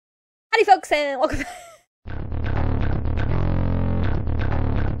Howdy, folks, and welcome.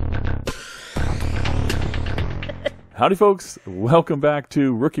 Howdy, folks. Welcome back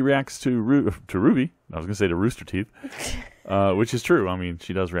to Rookie Reacts to RWBY. I was going to say to Rooster Teeth, which is true. I mean,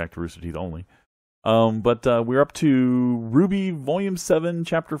 she does react to Rooster Teeth only. But we're up to RWBY Volume 7,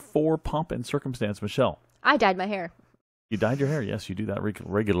 Chapter 4, Pomp and Circumstance. Michelle. I dyed my hair. You dyed your hair. Yes, you do that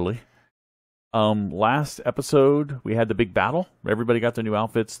regularly. Last episode, we had the big battle. Everybody got their new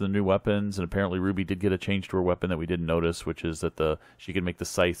outfits, the new weapons, and apparently RWBY did get a change to her weapon that we didn't notice, which is that she can make the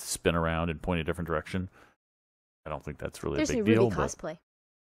scythe spin around and point a different direction. I don't think that's really a big deal. There's new RWBY cosplay.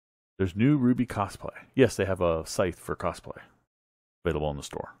 There's new RWBY cosplay. Yes, they have a scythe for cosplay available in the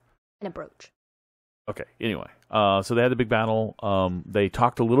store. And a brooch. Okay, anyway. So they had the big battle. They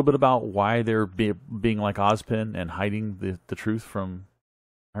talked a little bit about why they're being like Ozpin and hiding the truth from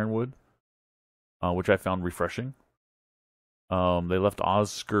Ironwood, which I found refreshing. They left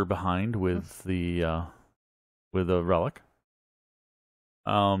Oscar behind with the relic.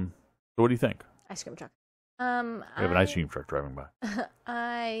 So what do you think? Ice cream truck. We have an ice cream truck driving by.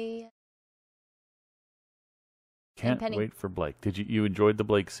 I can't wait for Blake. Did you enjoyed the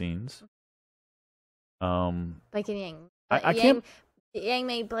Blake scenes? Blake and Yang. I can't. Yang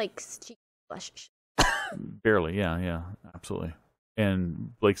made Blake's cheek blush. Barely, yeah, absolutely.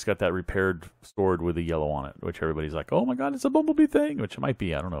 And Blake's got that repaired sword with a yellow on it, which everybody's like, "Oh my God, it's a Bumblebee thing," which it might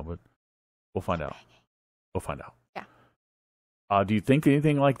be. I don't know, but we'll find out. We'll find out. Yeah. Do you think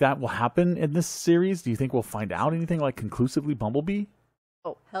anything like that will happen in this series? Do you think we'll find out anything like conclusively Bumblebee?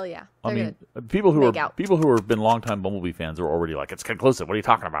 Oh, hell yeah. I mean, people who have been longtime Bumblebee fans are already like, "It's conclusive. What are you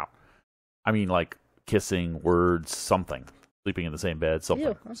talking about?" I mean, like kissing, words, something, sleeping in the same bed,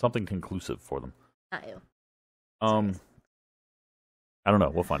 something conclusive for them. Not you. I don't know.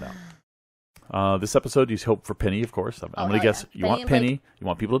 We'll find out. This episode, you hope for Penny, of course. I'm going to guess you want Penny. You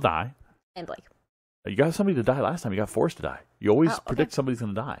want people to die. And Blake. You got somebody to die last time. You got Forrest to die. You always predict somebody's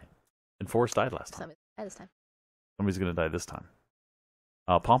going to die. And Forrest died last time. Somebody's going to die this time.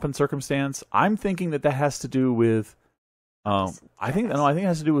 Pomp and Circumstance. I'm thinking that has to do with... I think it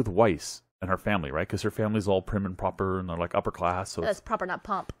has to do with Weiss and her family, right? Because her family's all prim and proper and they're like upper class. So that's proper, not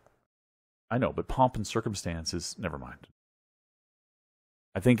pomp. I know, but Pomp and Circumstance is... Never mind.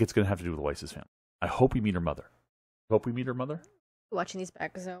 I think it's going to have to do with Weiss's family. I hope we meet her mother. Watching these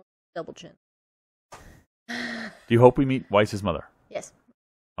back zone, double chin. Do you hope we meet Weiss's mother? Yes.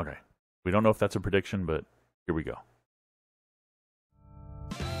 Okay. We don't know if that's a prediction, but here we go.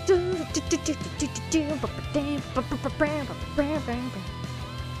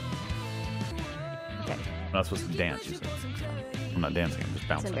 Okay. I'm not supposed to dance, you said. I'm not dancing, I'm just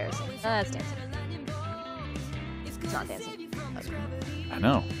bouncing. It's embarrassing. That's dancing. It's not dancing. Okay. I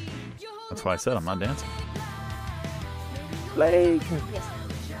know. That's why I said I'm not dancing. Blake! Yes.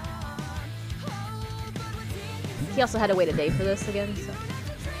 He also had to wait a day for this again, so.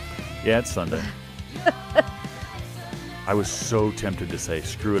 Yeah, it's Sunday. I was so tempted to say,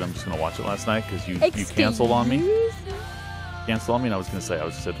 screw it, I'm just going to watch it last night because you canceled on me. Canceled on me, and I was going to say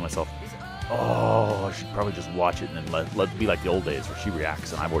to myself, oh, I should probably just watch it and then let it be like the old days where she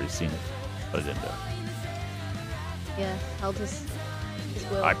reacts and I've already seen it, but I didn't do it. Yeah, held his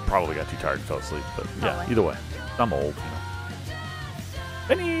will. I probably got too tired and fell asleep, but yeah, either way. I'm old, you know.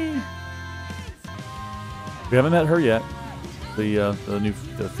 Penny! We haven't met her yet.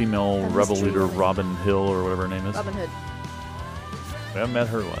 The female rebel leader, Robin Hill, or whatever her name is. Robin Hood. We haven't met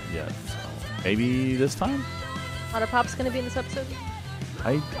her yet, so maybe this time? Otter Pop's gonna be in this episode?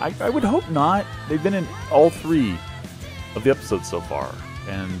 I would hope not. They've been in all 3 of the episodes so far,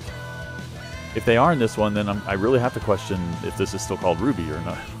 and if they are in this one, then I really have to question if this is still called RWBY or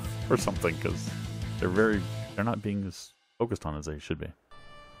not, or something, because they're not being as focused on as they should be.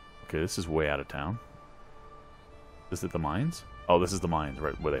 Okay, this is way out of town. Is it the mines? Oh, this is the mines,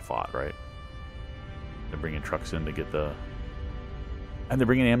 right, where they fought, right? They're bringing trucks in to get the... And they're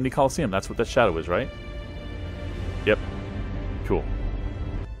bringing Amity Coliseum. That's what that shadow is, right? Yep. Cool.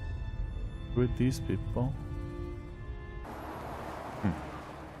 Who are these people?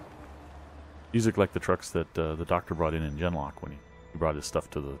 These look like the trucks that the doctor brought in Genlock when he brought his stuff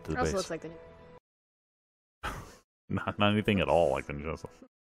to the base. Also looks like the new... not anything at all like the new.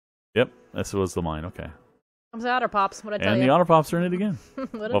 Yep, this was the mine. Okay. Comes the Otter Pops. What I tell you? And the Otter Pops are in it again.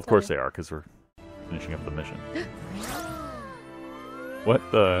 Well, of course they are, because we're finishing up the mission. What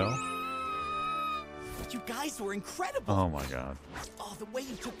the hell? But you guys were incredible. Oh my God. Oh, the way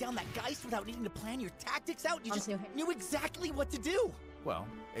you took down that Geist without needing to plan your tactics out. You just knew exactly what to do. Well,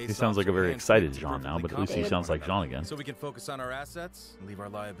 he sounds like a very excited Jean now, but at least he sounds like Jean again. So we can focus on our assets and leave our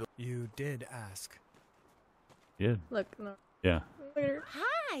liability. You did ask. Yeah. Look. No. Yeah.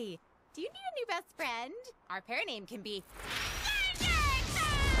 Hi. Do you need a new best friend? Our pair name can be...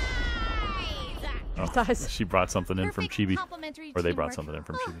 Oh, she brought something in from Chibi. Or they brought teamwork. something in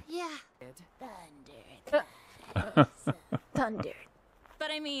from Chibi. Yeah. Thunder. But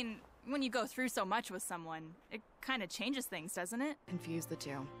I mean, when you go through so much with someone, it kind of changes things, doesn't it? Confuse the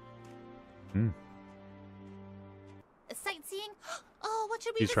two. Sightseeing? Oh, what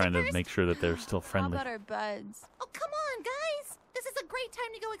should we He's visit trying to first? make sure that they're still How friendly. about our buds? Oh, come on, guys. This is a great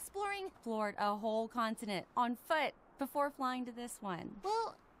time to go exploring. Explored a whole continent on foot before flying to this one.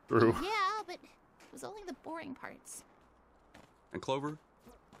 Well, True. yeah, but it was only the boring parts. And Clover,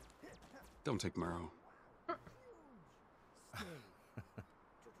 don't take Marrow.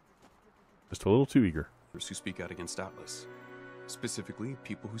 Just a little too eager. Who speak out against Atlas. Specifically,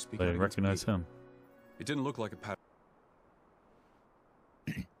 people who speak They out against recognize me. him. It didn't look like a pat.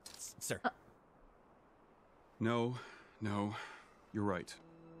 Sir. No, you're right.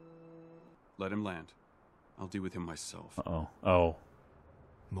 Let him land. I'll deal with him myself. Uh-oh. Oh.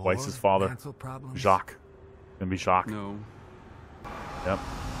 More Weiss's father. mental problems? Jacques. Gonna be Jacques. No. Yep.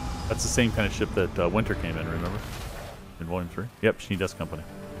 That's the same kind of ship that Winter came in, remember? In Volume 3? Yep, she does company.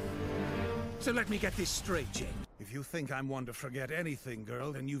 So let me get this straight, James. If you think I'm one to forget anything,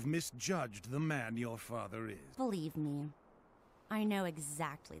 girl, then you've misjudged the man your father is. Believe me, I know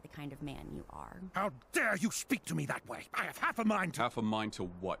exactly the kind of man you are. How dare you speak to me that way? I have half a mind to... Half a mind to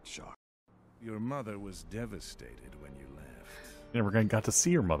what, Jacques? Your mother was devastated when you left. You never got to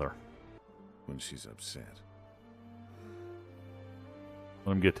see her mother. When she's upset.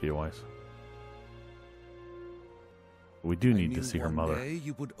 Let him get to you, Weiss. We do I need to knew see her one mother. day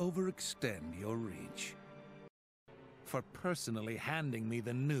you would overextend your reach. For personally handing me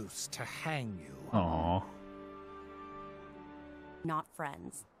the noose to hang you. Aww. Not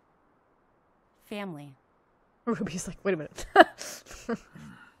friends. Family. Ruby's like, wait a minute.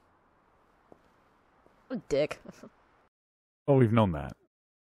 Oh, dick. Oh, we've known that.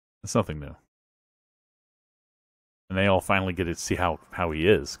 It's nothing new. And they all finally get to see how he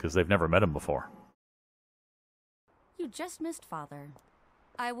is, because they've never met him before. You just missed Father.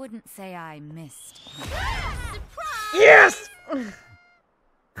 I wouldn't say I missed. Yes!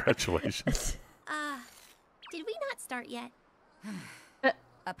 Congratulations. Did we not start yet?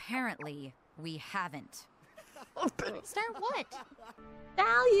 Apparently, we haven't. Start what?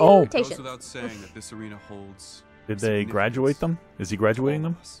 Oh. It goes without saying that this arena holds. Did they graduate them? Is he graduating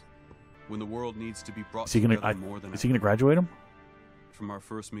them? When the world needs to be brought Is he gonna? together more than Is he gonna graduate them? From our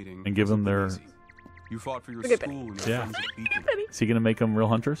first meeting. And give them their? You fought for your Look at school and your Yeah. friends at Beacon. Is he gonna make them real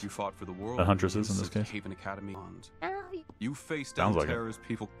hunters? You fought for the world. Huntresses in and this the case. Haven Academy. Ow. You face Sounds down like it. terrors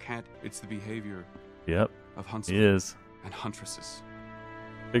people can't. It's the behavior Yep. of He huntsmen is. and huntresses.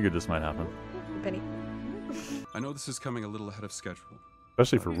 Figured this might happen. Penny. I know this is coming a little ahead of schedule.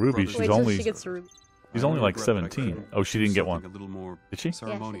 Especially for Ruby. Wait She's Wait till only. she gets to Ruby. She's I only like regret that I 17. couldn't Oh, she do didn't get something one. A little more Did she?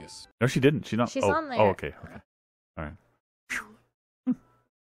 ceremonious. No, she didn't. She not. She's oh, on there. Oh, okay. All right.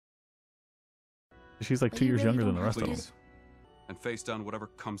 She's like Are 2 you years ready younger to than the rest of them. Please. And face down whatever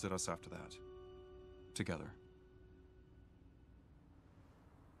comes at us after that. Together.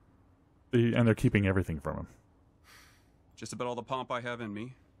 And they're keeping everything from him. Just about all the pomp I have in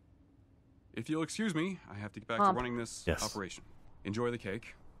me. If you'll excuse me, I have to get back Pomp. to running this Yes. operation. Enjoy the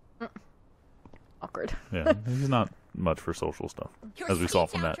cake. Awkward. Yeah, he's not much for social stuff, Your as we saw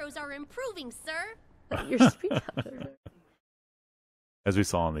speech from that. outros are improving, sir. Your speech. As we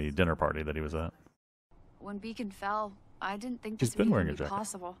saw on the dinner party that he was at. When Beacon fell, I didn't think She's this been would wearing even a be jacket.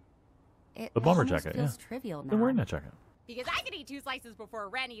 possible. It The bomber almost jacket, feels yeah. trivial now. Been wearing that jacket. Because I can eat 2 slices before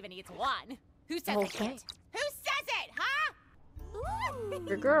Ren even eats 1. Who says I Okay. can't? Who says it, huh? Ooh.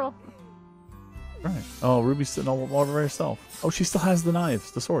 Your girl. Right. Oh, Ruby's sitting all over herself. Oh, she still has the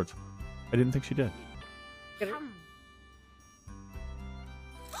knives, the swords. I didn't think she did. Get her.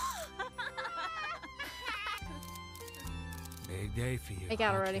 Big day for you. I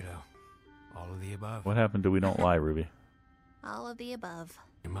got it huh, already. kiddo? All of the above. What happened to We Don't Lie, Ruby? All of the above.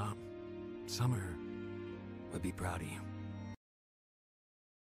 Your mom, Summer, would be proud of you.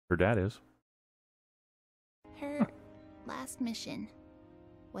 Her dad is. Her last mission.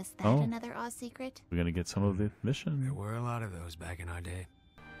 Was that Oh. another Oz secret? We're gonna get some of the There mission. were a lot of those back in our day.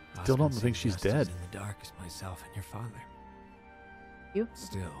 Still don't Osmond think seemed she's just as dead. in the dark as myself and your father. You?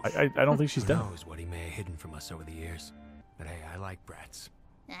 Still, I don't think she's who dead. knows what he may have hidden from us over the years. But hey, I like brats.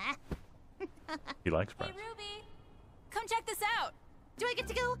 Ah. He likes Hey, Brad. Ruby, come check this out. Do I get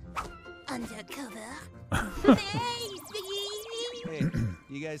to go undercover? Hey, Spiggy! Hey,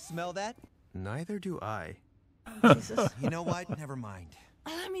 you guys smell that? Neither do I. Jesus. You know what? Never mind.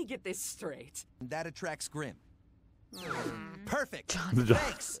 Let me get this straight. That attracts Grim. Perfect. Good job.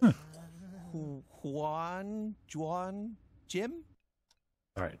 Thanks. Juan, Jim?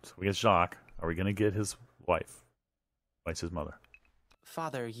 All right, so we get Jacques. Are we going to get his wife? Wife's his mother.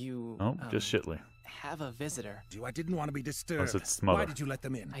 Father, you... Oh, just Shitley. Have a visitor. I didn't want to be disturbed. It's mother. Why did you let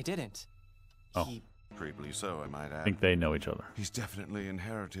them in? I didn't. Oh. Creepily so, I might add. I think they know each other. He's definitely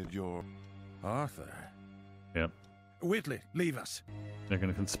inherited your... Arthur. Yep. Whitley, leave us. They're going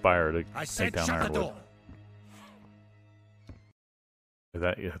to conspire to I take said down shut the Ironwood. door. Is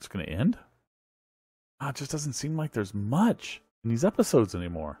that's going to end? It just doesn't seem like there's much in these episodes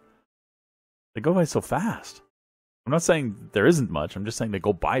anymore. They go by so fast. I'm not saying there isn't much. I'm just saying they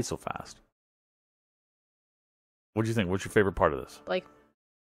go by so fast. What do you think? What's your favorite part of this? Blake.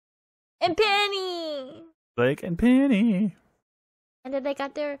 And Penny! Blake and Penny. And then they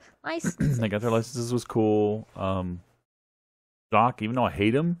got their license. They got their licenses was cool. Doc, even though I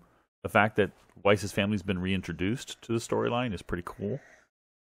hate him, the fact that Weiss's family's been reintroduced to the storyline is pretty cool.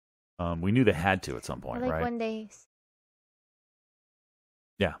 We knew they had to at some point, right? When they...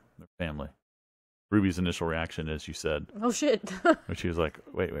 Yeah, their family. Ruby's initial reaction, as you said. Oh, shit. When she was like,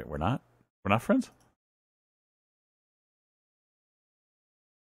 wait, we're not friends?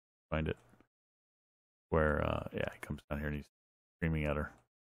 Find it. Where, he comes down here and he's screaming at her.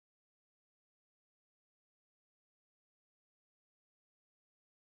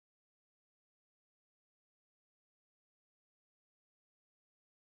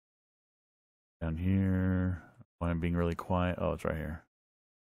 Down here. Why I'm being really quiet. Oh, it's right here.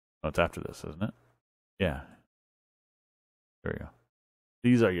 Oh, it's after this, isn't it? Yeah. There you go.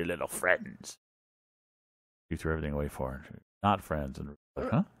 These are your little friends. You threw everything away for her. Not friends. And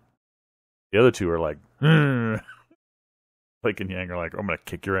like, huh? The other two are like, Blake and Yang are like, I'm going to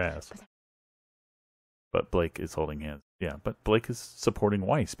kick your ass. But Blake is holding hands. Yeah, but Blake is supporting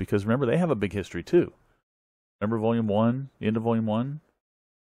Weiss because remember, they have a big history too. Remember Volume 1, the end of Volume 1?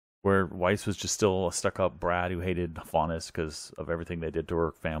 Where Weiss was just still a stuck-up brat who hated Faunus because of everything they did to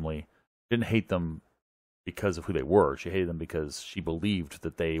her family. Didn't hate them because of who they were. She hated them because she believed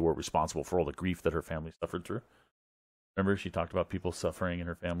that they were responsible for all the grief that her family suffered through. Remember, she talked about people suffering in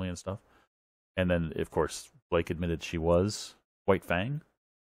her family and stuff. And then, of course, Blake admitted she was White Fang.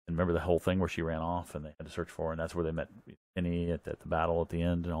 And remember the whole thing where she ran off and they had to search for her, and that's where they met Penny at the battle at the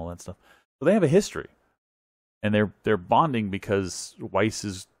end and all that stuff. So they have a history. And they're bonding because Weiss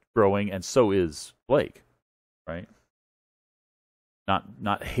is growing, and so is Blake, right?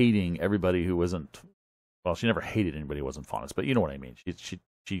 Not hating everybody who wasn't. Well, she never hated anybody who wasn't Faunus, but you know what I mean.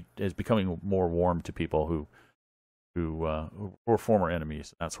 She is becoming more warm to people who were former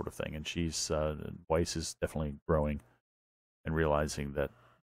enemies, that sort of thing. And Weiss is definitely growing and realizing that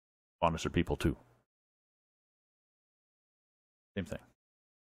Faunus are people too. Same thing.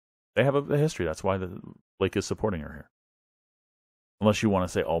 They have a history. That's why Blake is supporting her here. Unless you want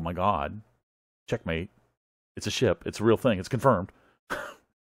to say, oh my God, checkmate. It's a ship. It's a real thing. It's confirmed.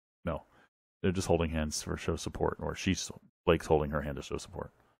 No. They're just holding hands for show support. Or Blake's holding her hand to show support.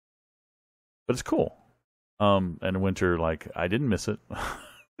 But it's cool. And Winter, like, I didn't miss it.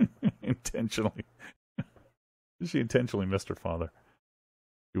 Intentionally. She intentionally missed her father.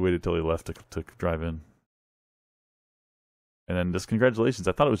 She waited till he left to drive in. And then just congratulations.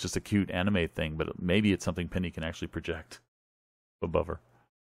 I thought it was just a cute anime thing, but maybe it's something Penny can actually project above her.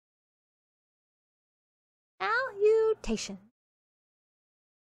 Salutation.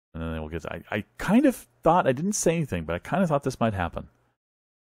 And then we'll get to, I kind of thought, I didn't say anything, but I kind of thought this might happen.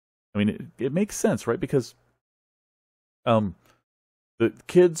 I mean, it makes sense, right? Because the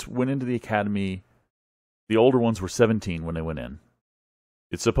kids went into the academy, the older ones were 17 when they went in.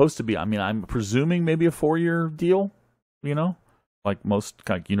 It's supposed to be, I mean, I'm presuming maybe a 4-year deal, you know? Like most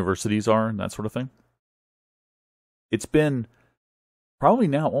kind of universities are and that sort of thing. It's been probably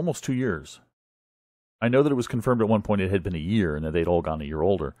now almost 2 years. I know that it was confirmed at one point it had been a year and that they'd all gone a year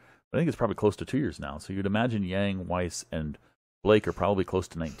older. But I think it's probably close to 2 years now. So you'd imagine Yang, Weiss, and Blake are probably close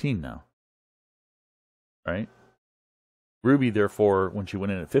to 19 now. Right? Ruby, therefore, when she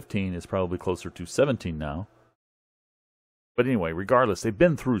went in at 15, is probably closer to 17 now. But anyway, regardless, they've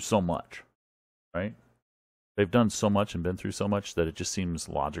been through so much. Right? They've done so much and been through so much that it just seems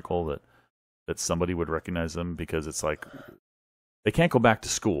logical that somebody would recognize them, because it's like they can't go back to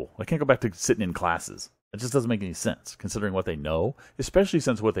school. They can't go back to sitting in classes. It just doesn't make any sense, considering what they know, especially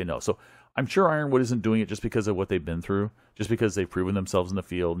since what they know. So I'm sure Ironwood isn't doing it just because of what they've been through, just because they've proven themselves in the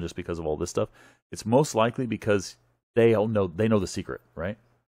field, and just because of all this stuff. It's most likely because they know the secret, right?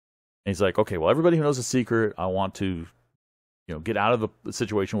 And he's like, okay, well, everybody who knows the secret, I want to, get out of the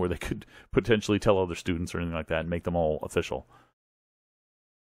situation where they could potentially tell other students or anything like that and make them all official.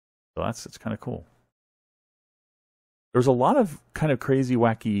 So it's kind of cool. There's a lot of kind of crazy,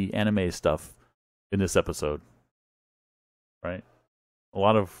 wacky anime stuff in this episode, right? A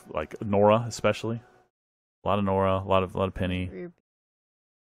lot of like Nora, especially. A lot of Nora, a lot of Penny, a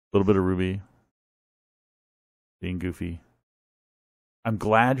little bit of Ruby, being goofy. I'm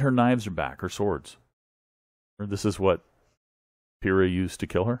glad her knives are back, her swords. Or this is what Pyrrha used to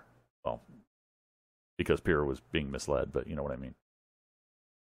kill her. Well, because Pyrrha was being misled, but you know what I mean.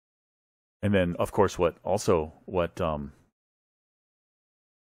 And then, of course, oh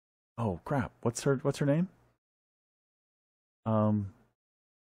crap, what's her name? On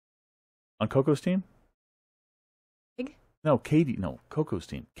Coco's team? Pig? No, Katie. No, Coco's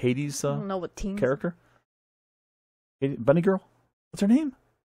team. Katie's I don't know what team. character. Katie, Bunny Girl. What's her name?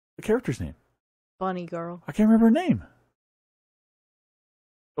 The character's name. Bunny Girl. I can't remember her name.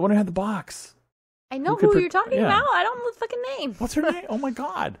 The one who had the box. I know who you're talking about. I don't know the fucking name. What's her name? Oh my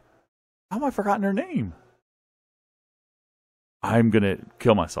god. How have I forgotten her name? I'm going to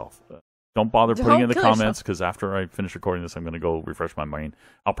kill myself. Don't bother putting it in the comments, because after I finish recording this, I'm going to go refresh my mind.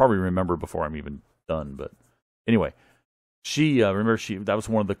 I'll probably remember before I'm even done. But anyway, that was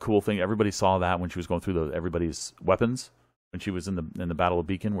one of the cool things. Everybody saw that when she was going through everybody's weapons, when she was in the Battle of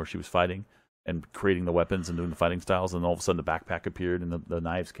Beacon, where she was fighting and creating the weapons and doing the fighting styles, and all of a sudden the backpack appeared and the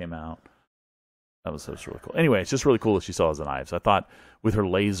knives came out. That was really cool. Anyway, it's just really cool that she still has the knives. I thought with her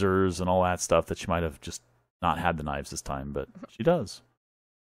lasers and all that stuff that she might have just not had the knives this time, but she does,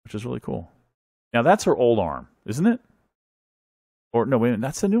 which is really cool. Now, that's her old arm, isn't it? Or, no, wait a minute,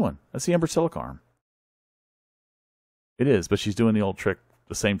 that's the new one. That's the Ember Silic arm. It is, but she's doing the old trick,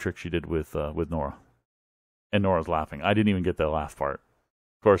 the same trick she did with Nora. And Nora's laughing. I didn't even get the laugh part.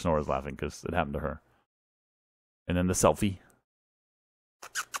 Of course Nora's laughing because it happened to her. And then the selfie.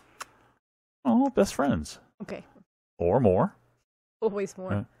 Oh, best friends. Okay. Or more. Always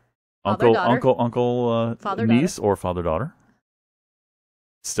more. Uncle, father, niece, daughter. or father, daughter.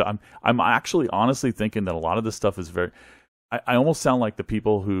 So I'm actually honestly thinking that a lot of this stuff is very. I almost sound like the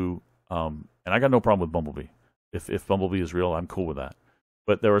people who, and I got no problem with Bumblebee. If Bumblebee is real, I'm cool with that.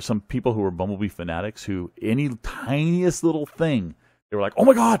 But there were some people who were Bumblebee fanatics who any tiniest little thing, they were like, oh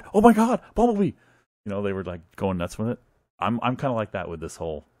my god, Bumblebee. You know, they were like going nuts with it. I'm kind of like that with this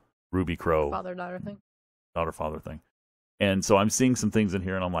whole Ruby Crow Father-daughter thing. Daughter-father thing. And so I'm seeing some things in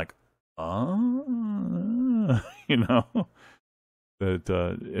here and I'm like, you know, that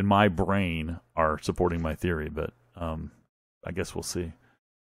in my brain are supporting my theory, but I guess we'll see.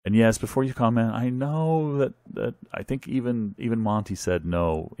 And yes, before you comment, I know that I think even Monty said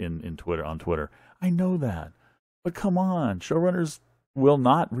no on Twitter. I know that. But come on, showrunners will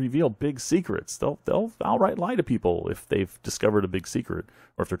not reveal big secrets. They'll outright lie to people if they've discovered a big secret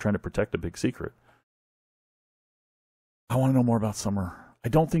or if they're trying to protect a big secret. I want to know more about Summer. I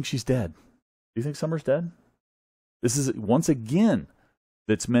don't think she's dead. Do you think Summer's dead? This is once again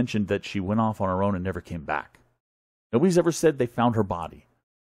that's mentioned that she went off on her own and never came back. Nobody's ever said they found her body.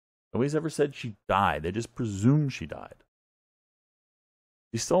 Nobody's ever said she died. They just presume she died.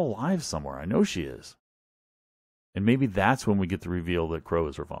 She's still alive somewhere. I know she is. And maybe that's when we get the reveal that Crow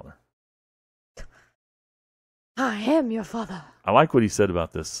is her father. I am your father. I like what he said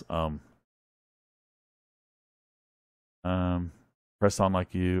about this. Press on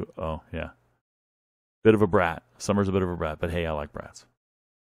like you. Oh, yeah. Bit of a brat. Summer's a bit of a brat, but hey, I like brats.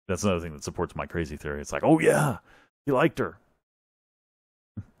 That's another thing that supports my crazy theory. It's like, oh yeah, he liked her.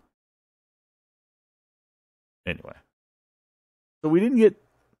 Anyway. So we didn't get,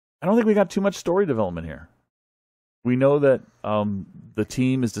 I don't think we got too much story development here. We know that the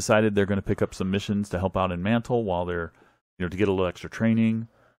team has decided they're going to pick up some missions to help out in Mantle while they're, to get a little extra training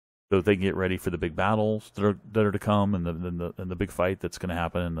so that they can get ready for the big battles that are to come and the big fight that's going to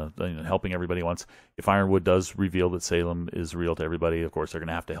happen and helping everybody once. If Ironwood does reveal that Salem is real to everybody, of course, they're going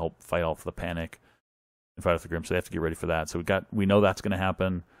to have to help fight off the panic and fight off the Grim, so they have to get ready for that. So we know that's going to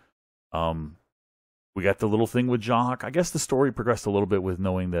happen. We got the little thing with Jock. I guess the story progressed a little bit with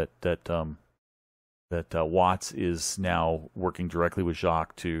knowing that Watts is now working directly with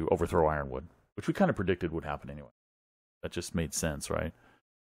Jock to overthrow Ironwood, which we kind of predicted would happen anyway. That just made sense, right?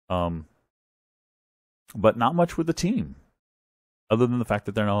 But not much with the team, other than the fact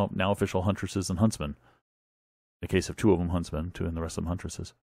that they're now official huntresses and huntsmen. In the case of two of them huntsmen, two and the rest of them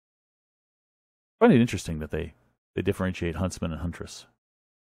huntresses. I find it interesting that they differentiate huntsman and huntress.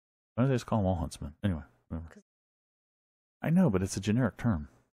 Why do they just call them all huntsmen? Anyway, whatever. I know, but it's a generic term.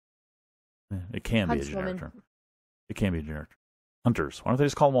 It can be a generic term. It can be a generic term. Hunters. Why don't they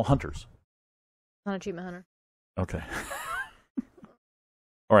just call them all hunters? Not achievement hunter. Okay.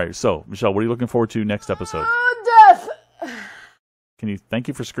 All right, so, Michelle, what are you looking forward to next episode? Death! Thank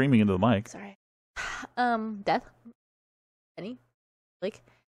you for screaming into the mic. Sorry. Death. Penny, Blake,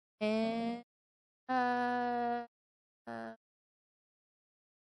 and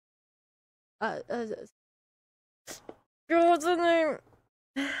what's her name?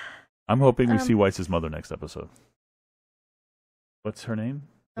 I'm hoping we see Weiss's mother next episode. What's her name?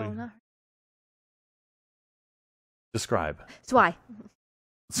 No, not her. Describe. Zwei.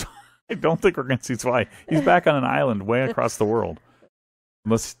 I don't think we're going to see Zwei. He's back on an island way across the world.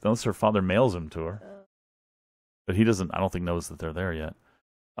 Unless her father mails him to her. But he doesn't, I don't think, knows that they're there yet.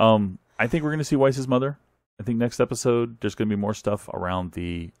 I think we're going to see Weiss's mother. I think next episode, there's going to be more stuff around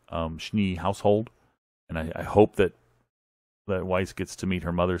the Schnee household. And I hope that Weiss gets to meet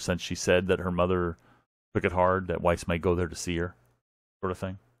her mother, since she said that her mother took it hard, that Weiss might go there to see her, sort of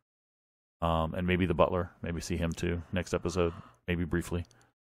thing. And maybe the butler, maybe see him too next episode, maybe briefly.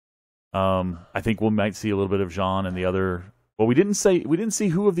 I think we might see a little bit of Jean and the other. Well, we didn't see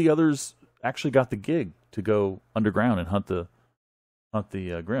who of the others actually got the gig to go underground and hunt the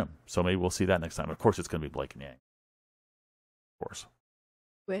Grim. So maybe we'll see that next time. Of course, it's going to be Blake and Yang. Of course.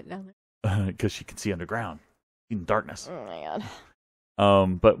 Wait, down Because she can see underground in darkness. there. Oh my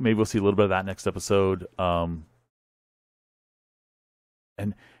god. But maybe we'll see a little bit of that next episode. And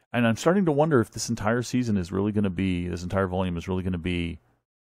I'm starting to wonder if this entire season is really going to be, this entire volume is really going to be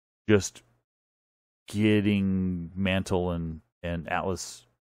just getting Mantle and Atlas,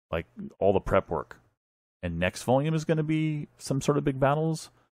 like, all the prep work. And next volume is going to be some sort of big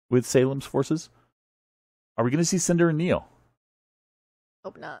battles with Salem's forces. Are we going to see Cinder and Neo?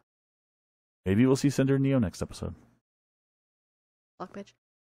 Hope not. Maybe we'll see Cinder and Neo next episode. Fuck, bitch.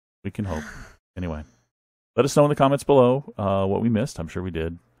 We can hope. Anyway, let us know in the comments below what we missed. I'm sure we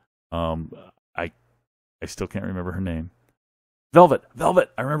did. I still can't remember her name. Velvet.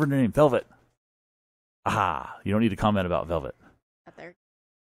 I remember her name. Velvet. Aha. You don't need to comment about Velvet. Not there.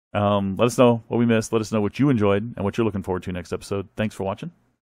 Let us know what we missed. Let us know what you enjoyed and what you're looking forward to next episode. Thanks for watching.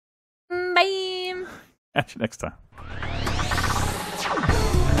 Bye. Catch you next time.